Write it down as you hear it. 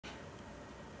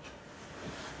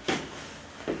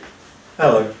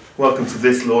Hello, welcome to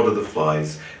this Lord of the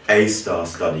Flies A-Star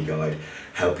study guide,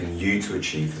 helping you to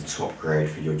achieve the top grade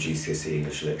for your GCSE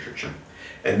English Literature.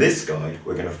 In this guide,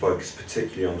 we're going to focus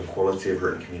particularly on the quality of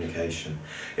written communication.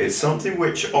 It's something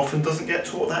which often doesn't get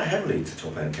taught that heavily to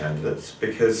top-end candidates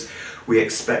because we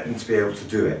expect them to be able to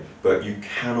do it, but you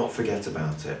cannot forget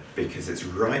about it because it's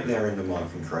right there in the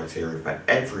marking criteria for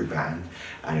every band,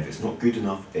 and if it's not good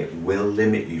enough, it will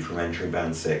limit you from entering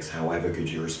band 6, however good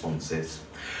your response is.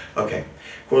 Okay,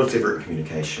 quality of written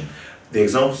communication. The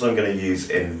examples I'm going to use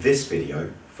in this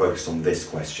video focus on this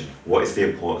question: what is the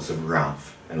importance of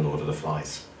Ralph in Lord of the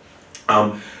Flies?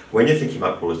 When you're thinking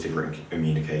about quality of written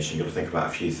communication, you've got to think about a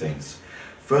few things.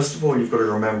 First of all, you've got to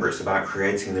remember it's about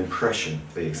creating an impression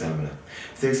for the examiner.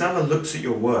 If the examiner looks at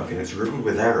your work and it's riddled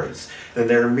with errors, then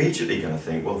they're immediately going to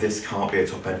think, well, this can't be a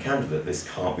top-end candidate, this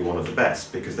can't be one of the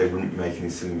best, because they wouldn't be making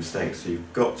these silly mistakes. So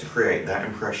you've got to create that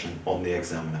impression on the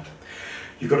examiner.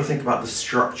 You've got to think about the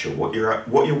structure, what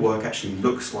your work actually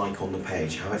looks like on the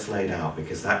page, how it's laid out,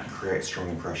 because that can create a strong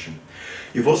impression.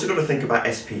 You've also got to think about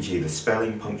SPG, the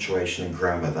spelling, punctuation and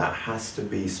grammar. That has to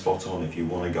be spot on if you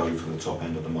want to go for the top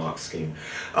end of the mark scheme.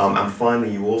 And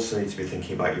finally, you also need to be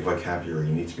thinking about your vocabulary.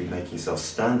 You need to be making yourself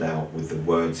stand out with the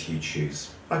words you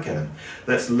choose. Okay then,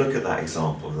 let's look at that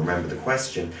example. Remember, the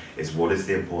question is, what is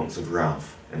the importance of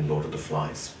Ralph in Lord of the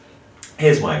Flies?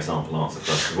 Here's my example answer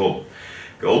first of all.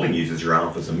 Golding uses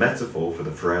Ralph as a metaphor for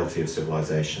the frailty of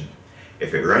civilization.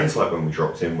 If it rains like when we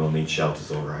dropped in, we'll need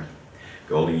shelters all right.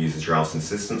 Golding uses Ralph's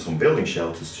insistence on building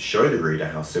shelters to show the reader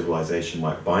how civilization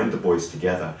might bind the boys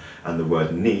together, and the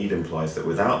word need implies that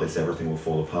without this everything will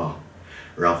fall apart.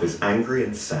 Ralph is angry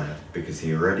and sad because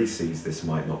he already sees this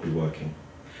might not be working.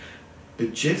 The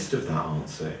gist of that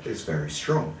answer is very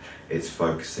strong. It's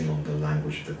focusing on the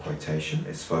language of the quotation,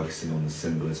 it's focusing on the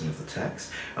symbolism of the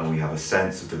text, and we have a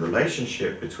sense of the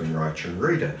relationship between writer and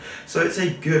reader. So it's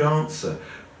a good answer,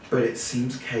 but it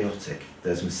seems chaotic.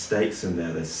 There's mistakes in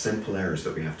there, there's simple errors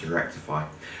that we have to rectify.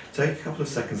 Take a couple of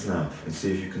seconds now and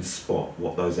see if you can spot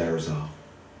what those errors are.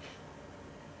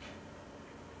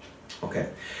 Okay,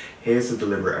 here's the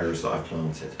deliberate errors that I've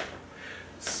planted.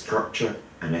 Structure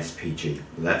and SPG.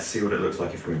 Let's see what it looks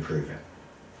like if we improve it.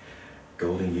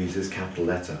 Golding uses capital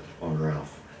letter on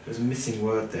Ralph. There's a missing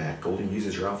word there. Golding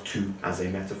uses Ralph to as a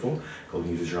metaphor.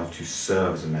 Golding uses Ralph to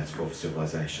serve as a metaphor for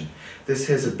civilization. This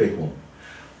here's a big one.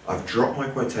 I've dropped my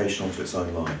quotation onto its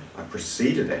own line. I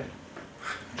preceded it,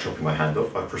 dropping my hand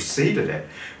off, I preceded it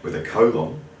with a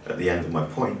colon at the end of my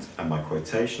point, and my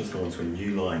quotation's gone into a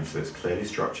new line, so it's clearly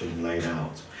structured and laid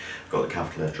out. I've got the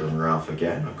capital letter on Ralph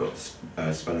again, I've got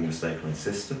the spelling mistake on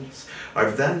insistence.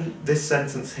 I've then, this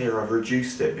sentence here, I've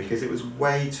reduced it because it was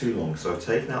way too long, so I've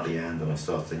taken out the and I've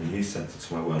started a new sentence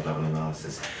for my word level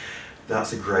analysis.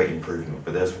 That's a great improvement,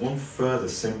 but there's one further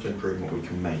simple improvement we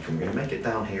can make, and we're going to make it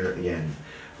down here at the end.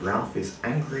 Ralph is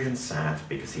angry and sad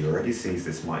because he already sees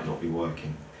this might not be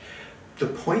working. The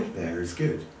point there is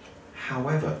good.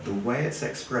 However, the way it's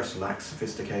expressed lacks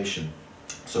sophistication.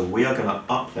 So we are going to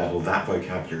up-level that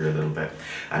vocabulary a little bit,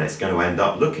 and it's going to end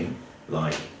up looking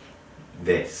like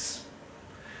this.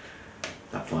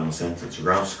 That final sentence: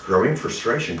 Ralph's growing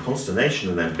frustration,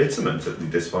 consternation and embitterment at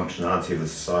the dysfunctionality of the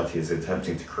society he is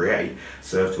attempting to create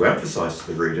serve to emphasise to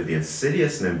the reader the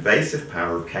insidious and invasive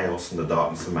power of chaos and the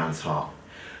darkness of man's heart.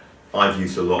 I've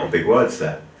used a lot of big words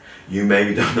there. You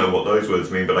maybe don't know what those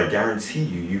words mean, but I guarantee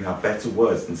you have better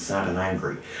words than sad and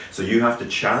angry. So you have to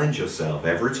challenge yourself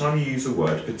every time you use a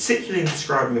word, particularly in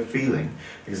describing a feeling,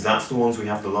 because that's the ones we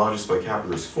have the largest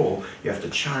vocabularies for. You have to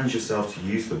challenge yourself to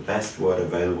use the best word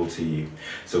available to you.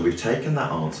 So we've taken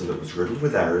that answer that was riddled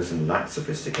with errors and lacked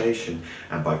sophistication,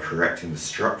 and by correcting the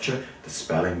structure, the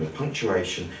spelling, the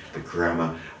punctuation, the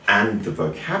grammar, and the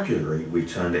vocabulary, we've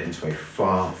turned it into a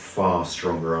far, far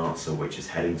stronger answer, which is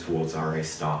heading towards our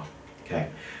A-star. Okay,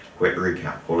 quick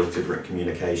recap: quality of written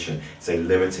communication is a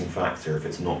limiting factor. If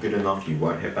it's not good enough, you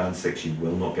won't hit band 6, you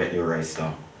will not get your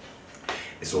A-star.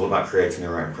 It's all about creating the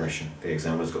right impression. The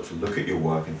examiner's got to look at your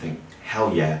work and think,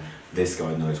 hell yeah, this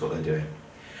guy knows what they're doing.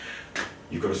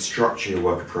 You've got to structure your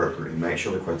work appropriately. Make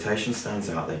sure the quotation stands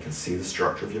out, they can see the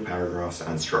structure of your paragraphs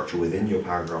and structure within your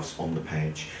paragraphs on the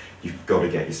page. You've got to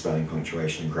get your spelling,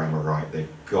 punctuation and grammar right. They've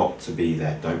got to be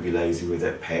there. Don't be lazy with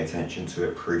it. Pay attention to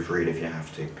it. Proofread if you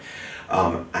have to.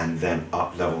 And then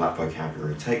up-level that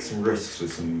vocabulary. Take some risks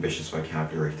with some ambitious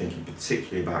vocabulary, thinking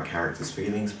particularly about characters'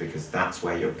 feelings, because that's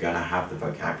where you're going to have the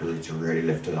vocabulary to really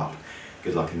lift it up.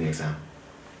 Good luck in the exam.